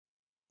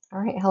All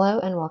right, hello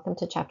and welcome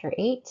to Chapter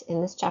 8.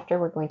 In this chapter,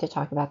 we're going to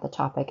talk about the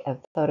topic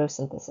of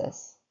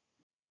photosynthesis.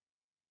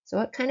 So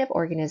what kind of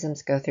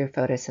organisms go through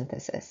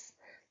photosynthesis?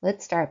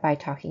 Let's start by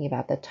talking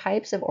about the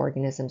types of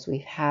organisms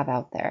we have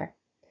out there.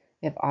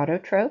 We have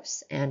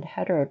autotrophs and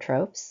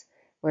heterotrophs,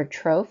 where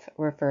troph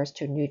refers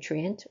to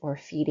nutrient or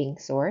feeding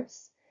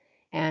source,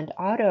 and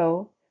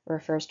auto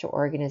refers to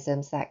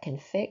organisms that can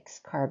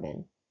fix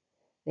carbon.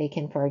 They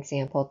can, for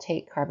example,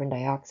 take carbon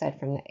dioxide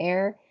from the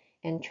air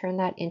and turn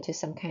that into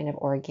some kind of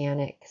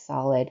organic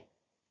solid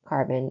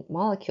carbon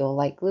molecule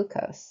like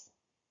glucose.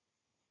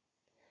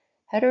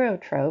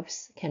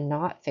 Heterotrophs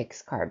cannot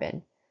fix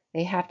carbon.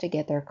 They have to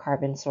get their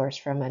carbon source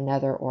from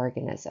another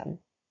organism.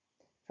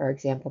 For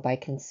example, by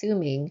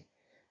consuming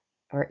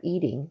or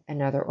eating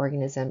another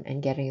organism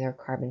and getting their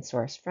carbon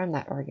source from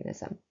that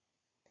organism.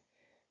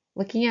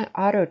 Looking at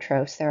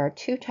autotrophs, there are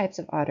two types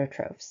of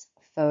autotrophs,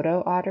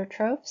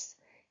 photoautotrophs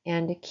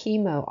and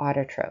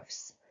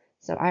chemoautotrophs.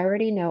 So I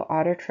already know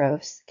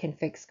autotrophs can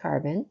fix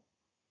carbon.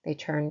 They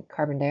turn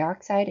carbon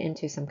dioxide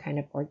into some kind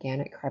of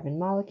organic carbon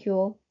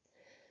molecule.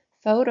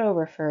 Photo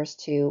refers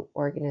to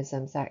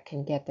organisms that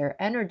can get their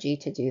energy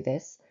to do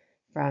this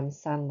from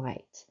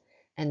sunlight.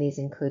 And these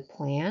include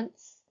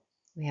plants.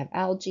 We have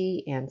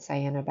algae and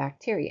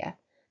cyanobacteria,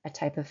 a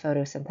type of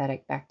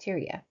photosynthetic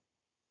bacteria.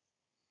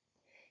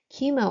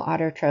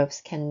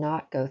 Chemoautotrophs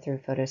cannot go through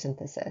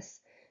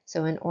photosynthesis.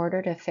 So in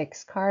order to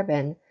fix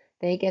carbon,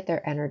 they get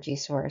their energy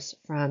source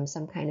from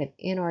some kind of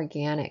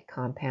inorganic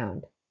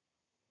compound.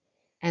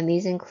 And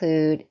these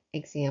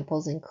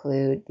examples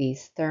include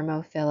these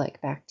thermophilic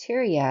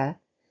bacteria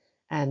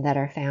that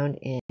are found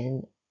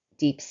in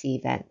deep sea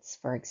vents,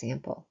 for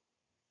example.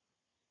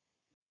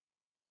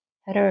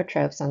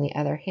 Heterotrophs, on the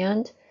other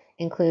hand,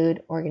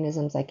 include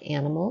organisms like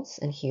animals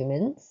and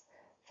humans,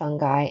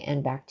 fungi,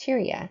 and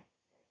bacteria.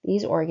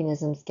 These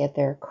organisms get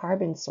their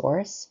carbon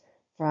source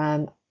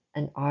from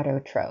an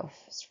autotroph,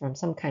 from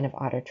some kind of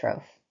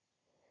autotroph.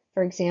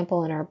 For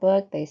example, in our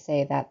book, they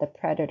say that the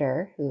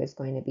predator who is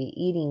going to be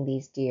eating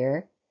these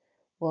deer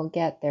will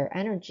get their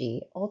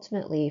energy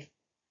ultimately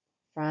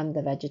from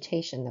the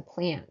vegetation, the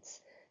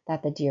plants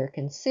that the deer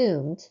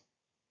consumed,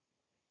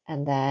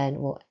 and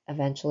then will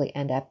eventually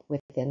end up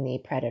within the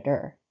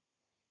predator.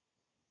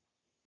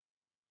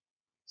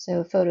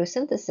 So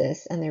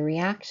photosynthesis and the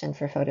reaction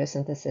for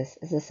photosynthesis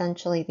is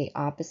essentially the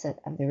opposite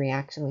of the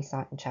reaction we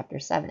saw in Chapter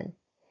 7.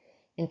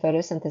 In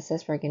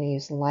photosynthesis, we're going to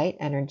use light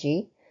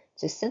energy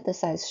to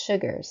synthesize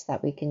sugars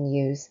that we can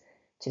use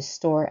to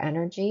store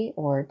energy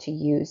or to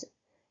use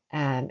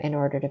in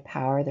order to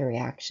power the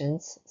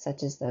reactions,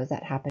 such as those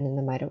that happen in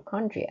the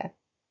mitochondria.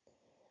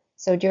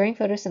 So during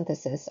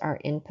photosynthesis, our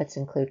inputs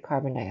include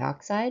carbon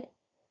dioxide,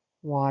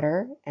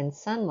 water, and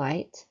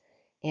sunlight,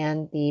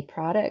 and the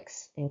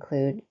products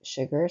include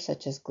sugar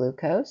such as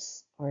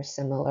glucose or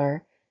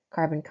similar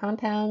carbon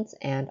compounds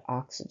and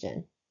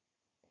oxygen.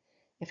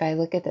 If I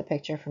look at the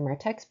picture from our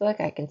textbook,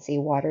 I can see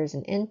water is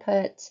an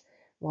input.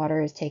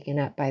 Water is taken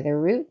up by the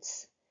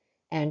roots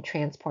and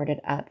transported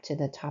up to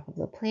the top of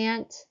the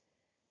plant.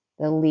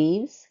 The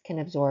leaves can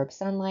absorb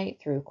sunlight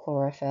through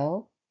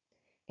chlorophyll,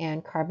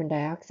 and carbon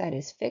dioxide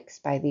is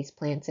fixed by these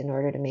plants in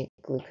order to make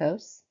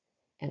glucose,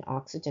 and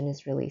oxygen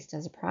is released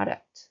as a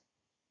product.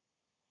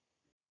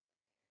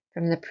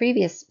 From the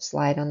previous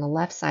slide on the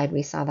left side,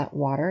 we saw that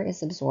water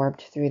is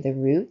absorbed through the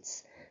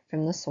roots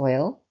from the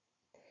soil,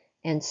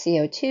 and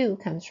CO2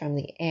 comes from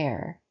the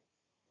air.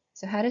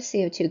 So how does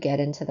CO2 get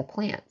into the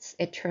plants?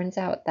 It turns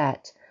out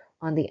that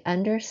on the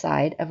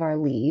underside of our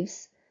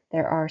leaves,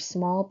 there are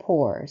small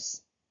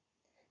pores,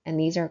 and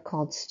these are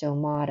called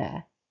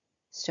stomata.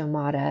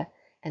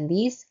 And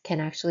these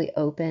can actually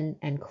open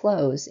and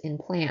close in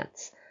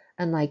plants.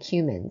 Unlike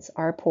humans,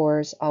 our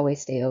pores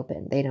always stay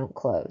open, they don't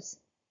close.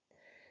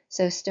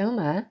 So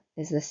stoma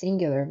is the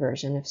singular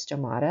version of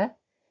stomata,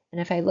 and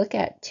if I look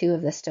at two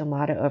of the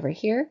stomata over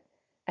here,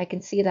 I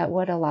can see that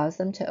what allows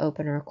them to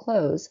open or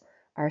close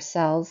are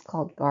cells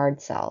called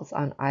guard cells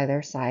on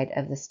either side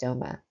of the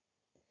stoma.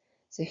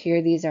 So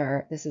here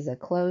this is a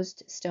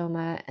closed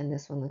stoma, and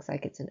this one looks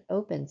like it's an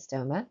open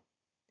stoma.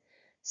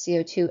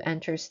 CO2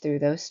 enters through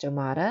those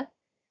stomata,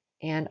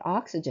 and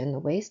oxygen, the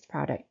waste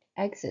product,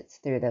 exits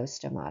through those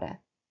stomata.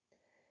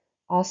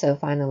 Also,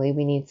 finally,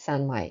 we need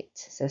sunlight.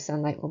 So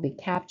sunlight will be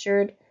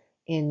captured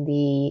in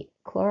the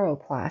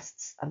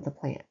chloroplasts of the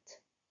plant.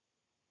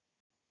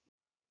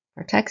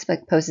 Our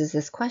textbook poses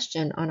this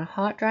question: on a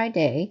hot, dry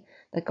day,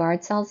 the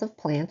guard cells of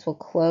plants will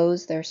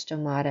close their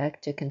stomata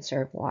to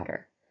conserve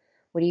water.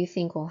 What do you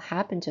think will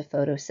happen to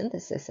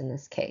photosynthesis in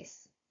this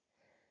case?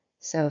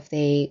 So if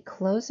they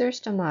close their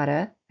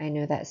stomata, I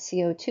know that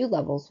CO2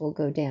 levels will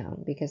go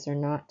down because they're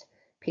not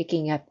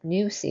picking up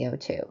new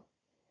CO2.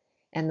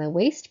 And the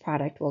waste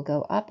product will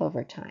go up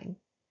over time.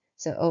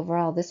 So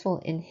overall, this will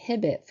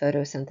inhibit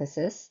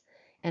photosynthesis.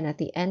 And at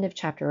the end of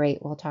Chapter 8,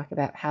 we'll talk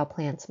about how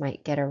plants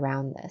might get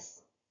around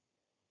this.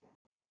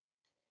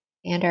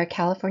 And our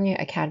California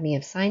Academy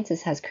of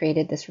Sciences has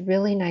created this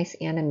really nice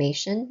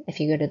animation. If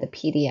you go to the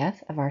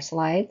PDF of our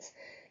slides,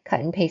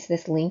 cut and paste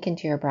this link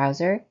into your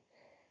browser,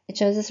 It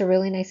shows us a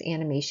really nice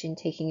animation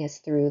taking us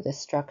through the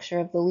structure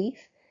of the leaf,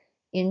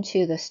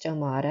 into the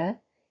stomata,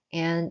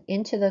 and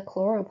into the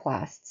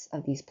chloroplasts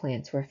of these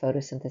plants where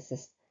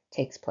photosynthesis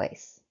takes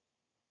place.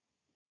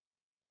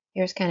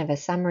 Here's kind of a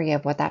summary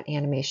of what that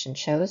animation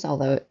shows,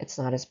 although it's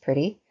not as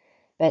pretty.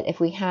 But if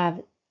we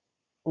have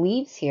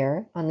leaves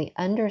here, on the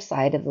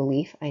underside of the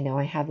leaf, I know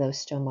I have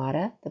those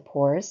stomata, the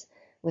pores,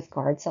 with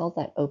guard cells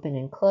that open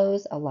and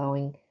close,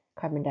 allowing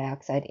carbon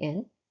dioxide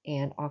in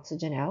and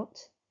oxygen out.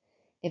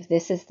 If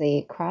this is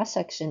the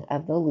cross-section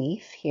of the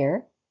leaf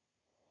here,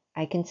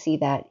 I can see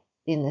that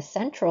in the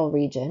central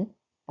region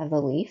of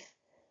the leaf,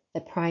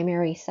 the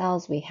primary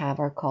cells we have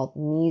are called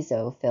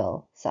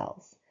mesophyll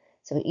cells.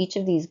 So each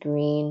of these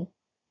green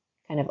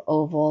kind of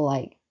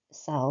oval-like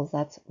cells,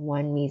 that's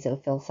one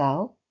mesophyll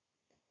cell.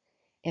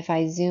 If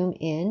I zoom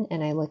in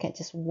and I look at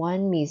just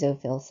one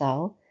mesophyll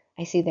cell,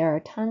 I see there are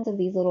tons of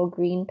these little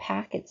green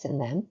packets in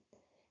them,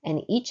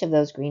 and each of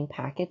those green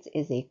packets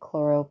is a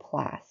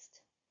chloroplast.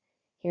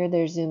 Here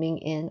they're zooming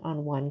in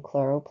on one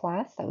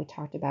chloroplast that we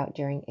talked about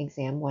during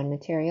exam 1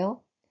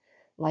 material.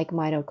 Like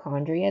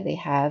mitochondria, they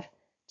have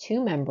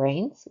two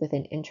membranes with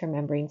an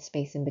intermembrane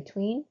space in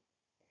between.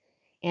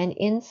 And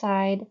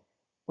inside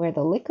where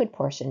the liquid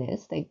portion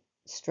is, the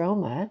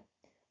stroma,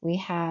 we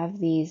have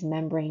these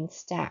membrane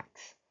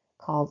stacks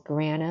called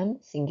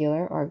granum,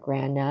 singular, or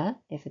grana,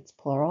 if it's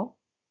plural.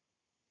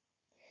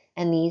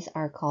 And these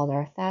are called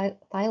our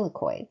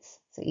thylakoids.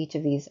 So each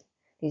of these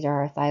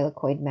are our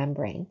thylakoid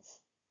membranes.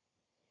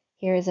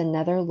 Here is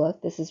another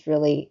look. This is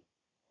really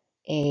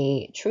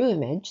a true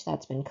image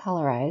that's been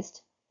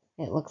colorized.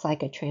 It looks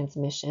like a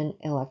transmission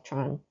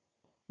electron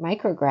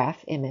micrograph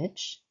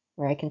image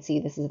where I can see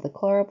this is the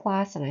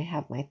chloroplast and I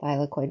have my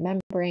thylakoid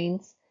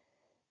membranes.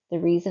 The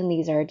reason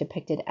these are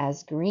depicted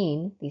as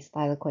green, these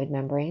thylakoid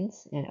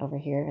membranes, and over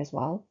here as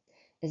well,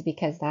 is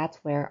because that's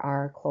where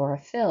our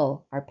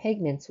chlorophyll, our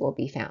pigments, will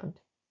be found.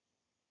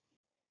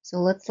 So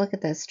let's look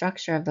at the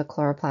structure of the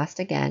chloroplast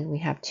again. We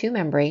have two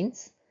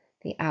membranes,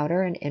 the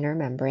outer and inner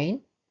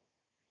membrane.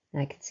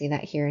 And I can see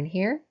that here and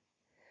here.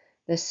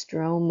 The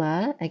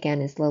stroma,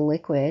 again, is the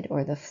liquid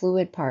or the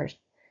fluid part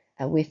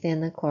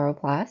within the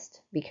chloroplast.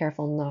 Be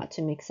careful not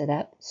to mix it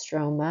up.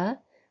 Stroma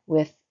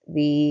with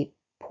the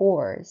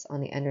pores on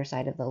the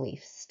underside of the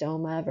leaf.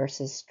 Stoma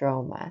versus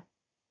stroma.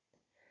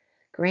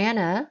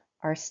 Grana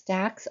are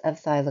stacks of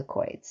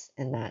thylakoids,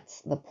 and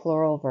that's the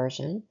plural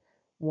version.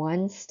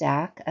 One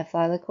stack of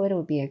thylakoid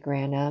would be a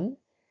granum,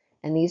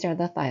 and these are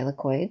the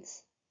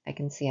thylakoids. I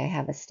can see I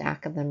have a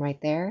stack of them right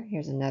there.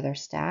 Here's another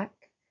stack.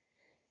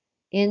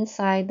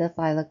 Inside the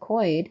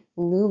thylakoid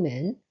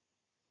lumen,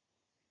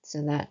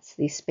 so that's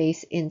the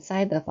space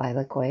inside the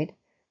thylakoid,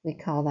 we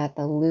call that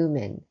the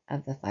lumen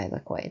of the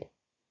thylakoid.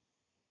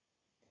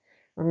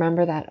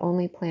 Remember that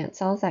only plant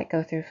cells that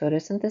go through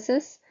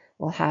photosynthesis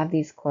will have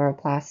these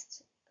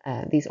chloroplasts,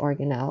 these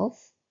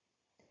organelles,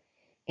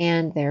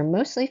 and they're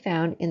mostly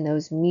found in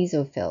those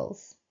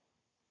mesophylls,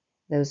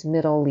 those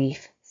middle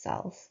leaf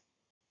cells.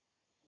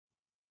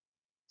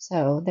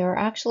 So there are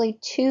actually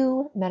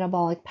two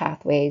metabolic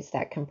pathways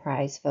that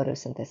comprise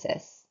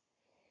photosynthesis.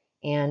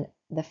 And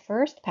the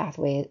first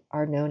pathway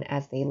are known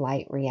as the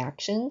light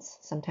reactions.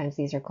 Sometimes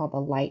these are called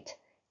the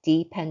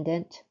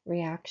light-dependent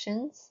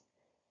reactions,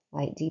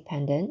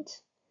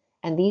 light-dependent.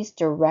 And these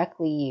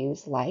directly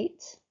use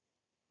light.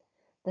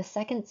 The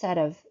second set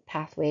of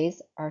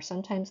pathways are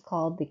sometimes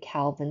called the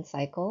Calvin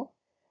cycle,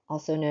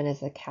 also known as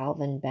the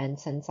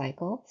Calvin-Benson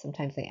cycle.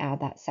 Sometimes they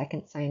add that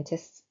second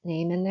scientist's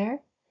name in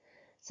there.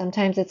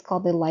 Sometimes it's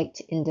called the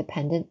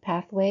light-independent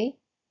pathway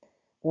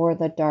or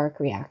the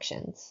dark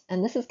reactions.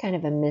 And this is kind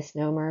of a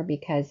misnomer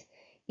because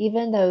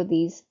even though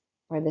these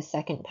or the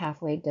second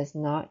pathway does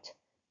not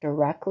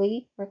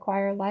directly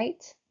require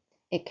light,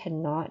 it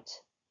cannot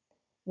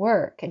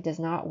work. It does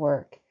not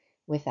work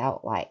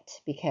without light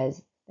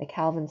because the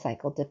Calvin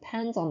cycle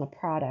depends on the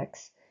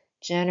products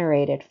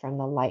generated from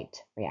the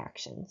light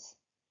reactions.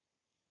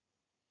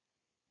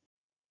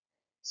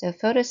 So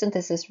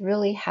photosynthesis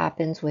really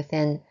happens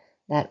within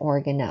that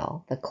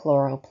organelle, the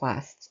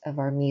chloroplasts of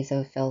our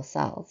mesophyll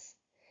cells.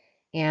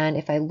 And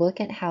if I look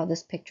at how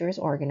this picture is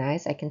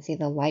organized, I can see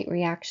the light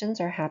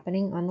reactions are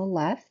happening on the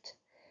left,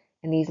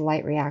 and these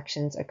light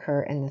reactions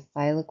occur in the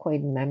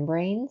thylakoid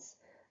membranes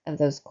of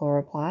those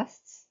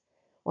chloroplasts.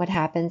 What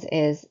happens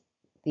is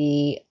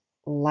the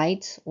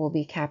light will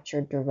be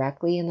captured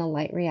directly in the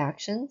light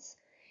reactions,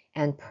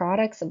 and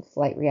products of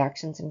light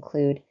reactions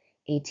include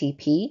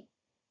ATP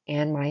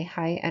and my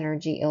high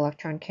energy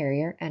electron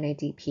carrier,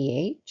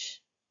 NADPH.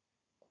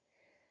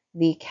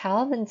 The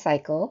Calvin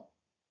cycle,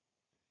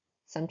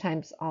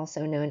 sometimes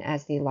also known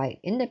as the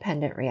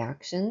light-independent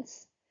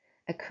reactions,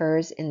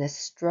 occurs in the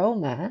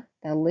stroma,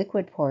 the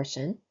liquid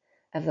portion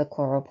of the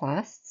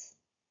chloroplasts,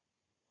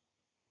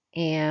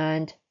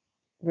 and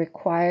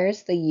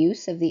requires the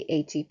use of the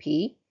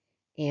ATP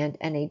and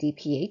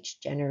NADPH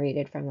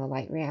generated from the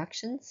light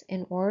reactions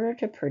in order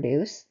to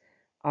produce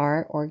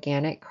our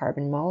organic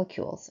carbon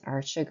molecules,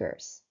 our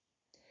sugars.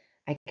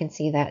 I can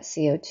see that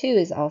CO2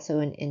 is also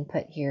an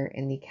input here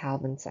in the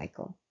Calvin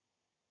cycle.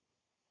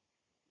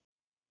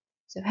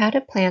 So how do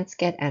plants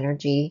get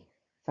energy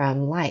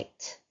from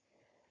light?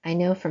 I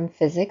know from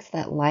physics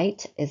that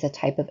light is a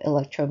type of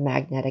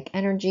electromagnetic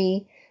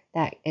energy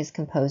that is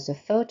composed of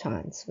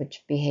photons,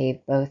 which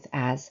behave both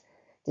as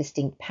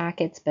distinct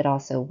packets but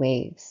also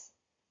waves.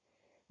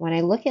 When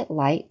I look at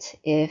light,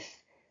 if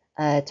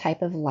a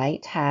type of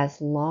light has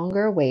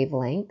longer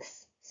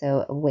wavelengths,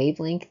 so a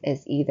wavelength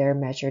is either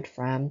measured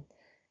from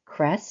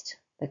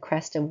the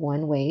crest of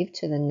one wave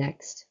to the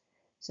next,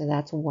 so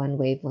that's one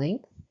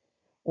wavelength,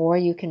 or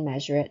you can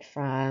measure it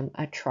from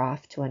a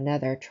trough to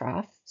another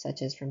trough,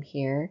 such as from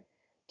here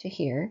to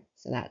here,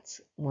 so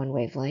that's one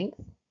wavelength.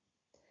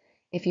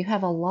 If you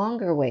have a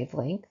longer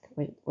wavelength,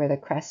 where the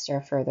crests are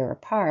further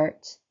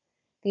apart,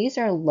 these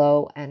are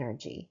low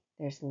energy.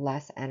 There's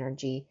less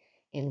energy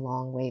in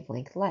long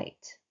wavelength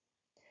light.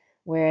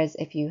 Whereas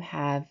if you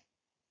have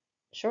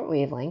short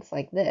wavelengths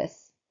like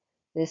this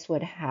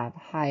would have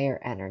higher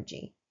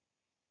energy.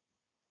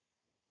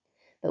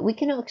 But we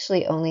can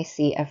actually only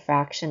see a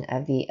fraction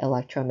of the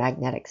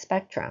electromagnetic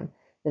spectrum,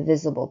 the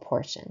visible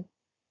portion.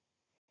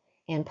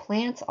 And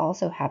plants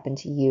also happen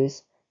to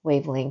use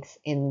wavelengths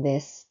in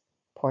this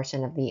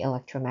portion of the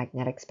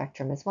electromagnetic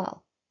spectrum as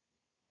well.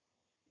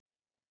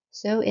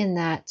 So in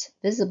that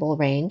visible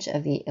range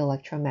of the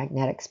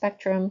electromagnetic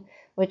spectrum,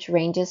 which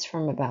ranges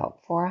from about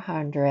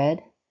 400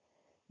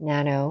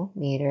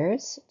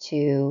 nanometers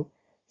to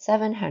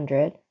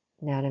 700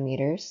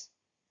 nanometers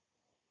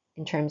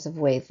in terms of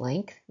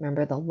wavelength.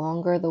 Remember, the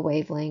longer the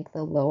wavelength,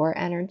 the lower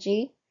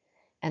energy,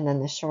 and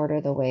then the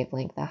shorter the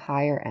wavelength, the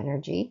higher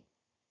energy.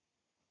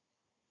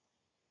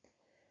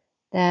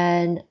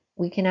 Then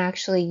we can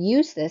actually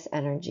use this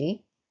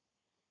energy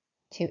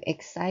to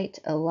excite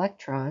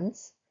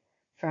electrons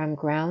from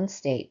ground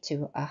state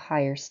to a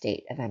higher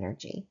state of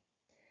energy.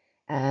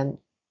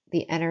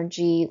 The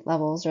energy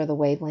levels or the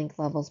wavelength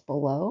levels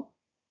below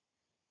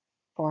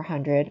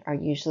 400 are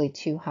usually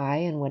too high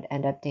and would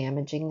end up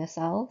damaging the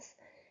cells.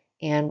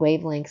 And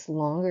wavelengths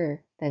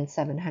longer than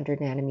 700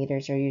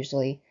 nanometers are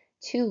usually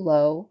too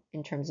low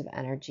in terms of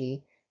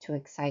energy to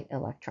excite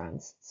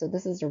electrons. So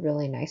this is a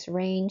really nice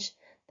range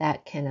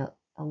that can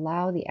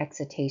allow the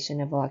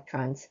excitation of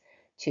electrons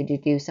to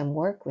do some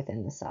work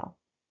within the cell.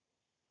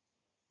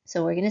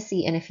 So we're going to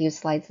see in a few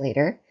slides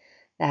later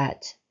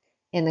that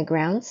in the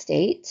ground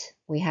state,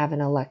 we have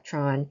an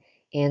electron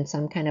in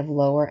some kind of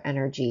lower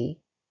energy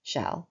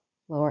shell,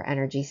 lower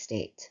energy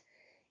state.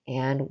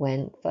 And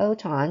when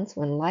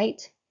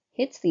light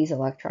hits these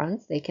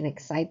electrons, they can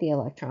excite the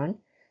electron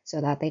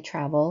so that they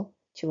travel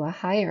to a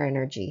higher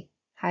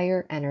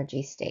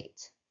energy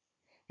state.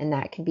 And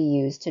that can be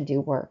used to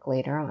do work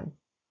later on.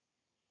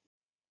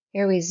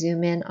 Here we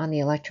zoom in on the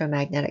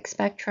electromagnetic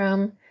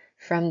spectrum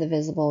from the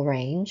visible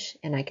range,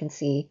 and I can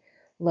see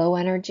low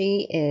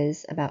energy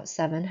is about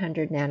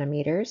 700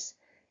 nanometers,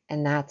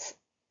 and that's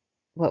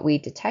what we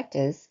detect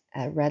as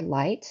red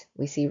light.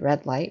 We see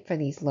red light for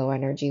these low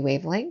energy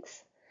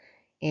wavelengths.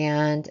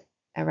 And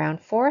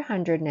around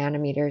 400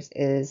 nanometers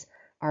is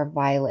our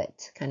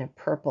violet, kind of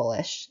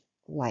purplish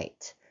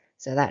light.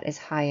 So that is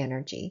high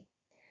energy.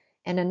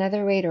 And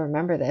another way to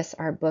remember this,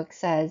 our book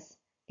says,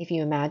 if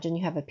you imagine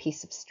you have a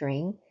piece of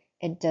string,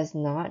 it does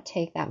not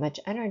take that much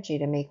energy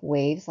to make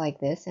waves like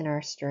this in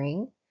our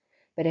string.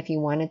 But if you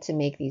wanted to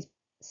make these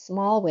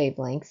small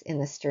wavelengths in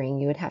the string,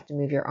 you would have to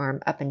move your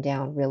arm up and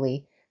down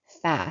really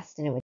fast,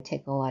 and it would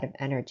take a lot of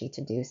energy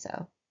to do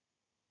so.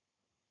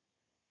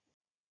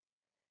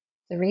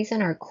 The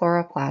reason our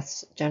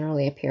chloroplasts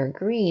generally appear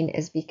green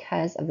is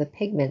because of the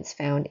pigments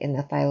found in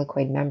the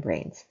thylakoid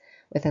membranes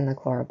within the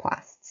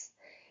chloroplasts.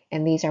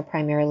 And these are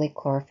primarily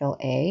chlorophyll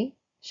A,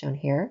 shown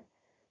here,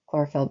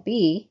 chlorophyll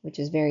B, which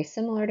is very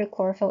similar to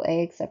chlorophyll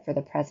A except for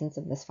the presence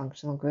of this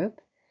functional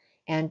group,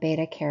 and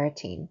beta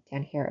carotene,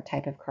 down here, a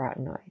type of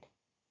carotenoid.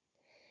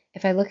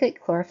 If I look at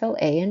chlorophyll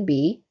A and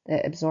B,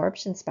 the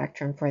absorption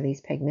spectrum for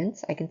these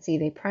pigments, I can see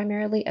they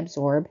primarily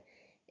absorb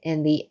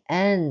in the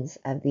ends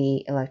of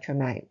the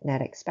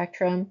electromagnetic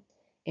spectrum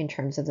in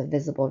terms of the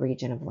visible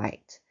region of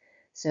light.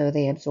 So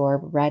they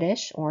absorb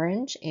reddish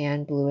orange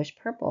and bluish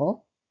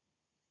purple,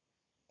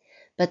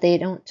 but they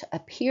don't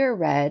appear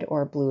red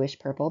or bluish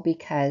purple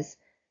because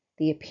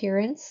the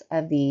appearance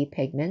of the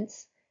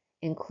pigments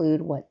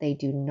include what they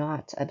do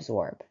not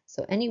absorb.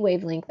 So any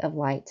wavelength of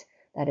light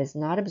that is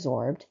not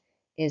absorbed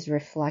is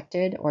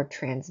reflected or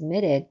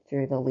transmitted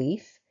through the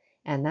leaf,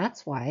 and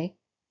that's why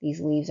these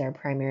leaves are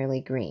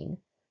primarily green.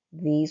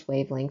 These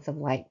wavelengths of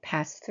light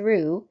pass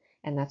through,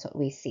 and that's what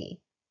we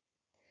see.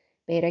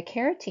 Beta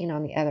carotene,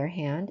 on the other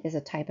hand, is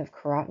a type of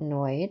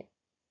carotenoid.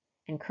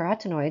 And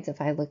carotenoids,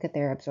 if I look at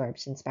their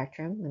absorption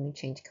spectrum, let me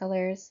change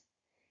colors,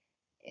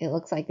 it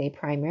looks like they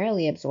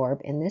primarily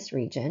absorb in this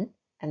region,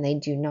 and they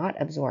do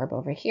not absorb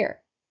over here.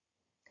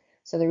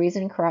 So the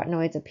reason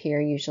carotenoids appear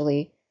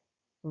usually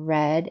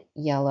red,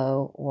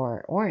 yellow,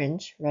 or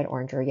orange, red,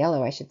 orange, or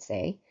yellow, I should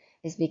say,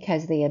 is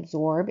because they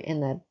absorb in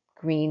the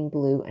green,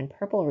 blue, and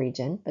purple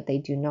region, but they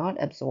do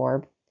not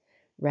absorb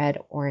red,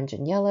 orange,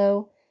 and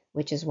yellow,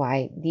 which is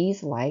why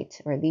these light,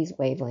 or these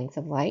wavelengths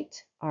of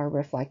light, are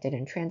reflected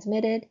and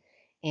transmitted,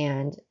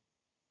 and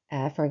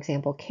For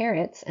example,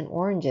 carrots and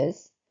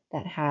oranges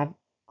that have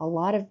a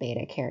lot of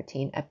beta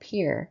carotene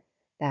appear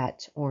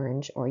that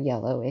orange or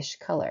yellowish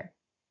color.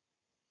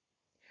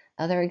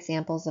 Other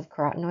examples of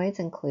carotenoids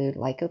include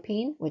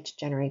lycopene, which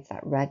generates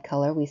that red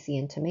color we see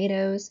in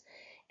tomatoes,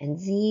 and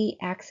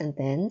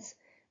Z-axanthins,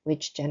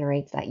 which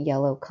generates that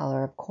yellow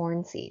color of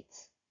corn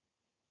seeds.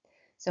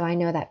 So I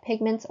know that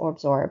pigments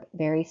absorb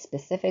very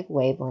specific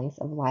wavelengths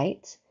of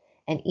light,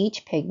 and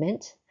each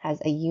pigment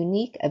has a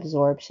unique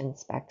absorption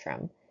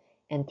spectrum.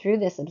 And through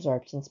this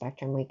absorption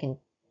spectrum, we can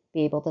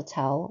be able to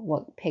tell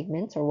what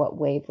pigments or what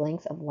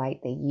wavelengths of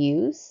light they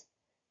use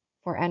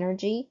for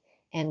energy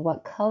and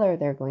what color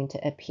they're going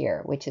to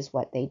appear, which is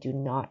what they do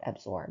not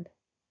absorb.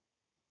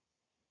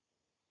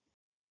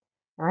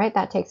 All right,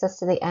 that takes us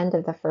to the end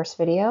of the first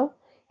video.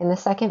 In the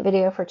second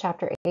video for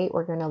Chapter 8,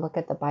 we're going to look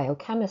at the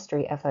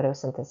biochemistry of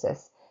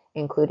photosynthesis,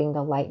 including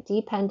the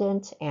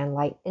light-dependent and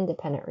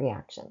light-independent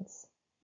reactions.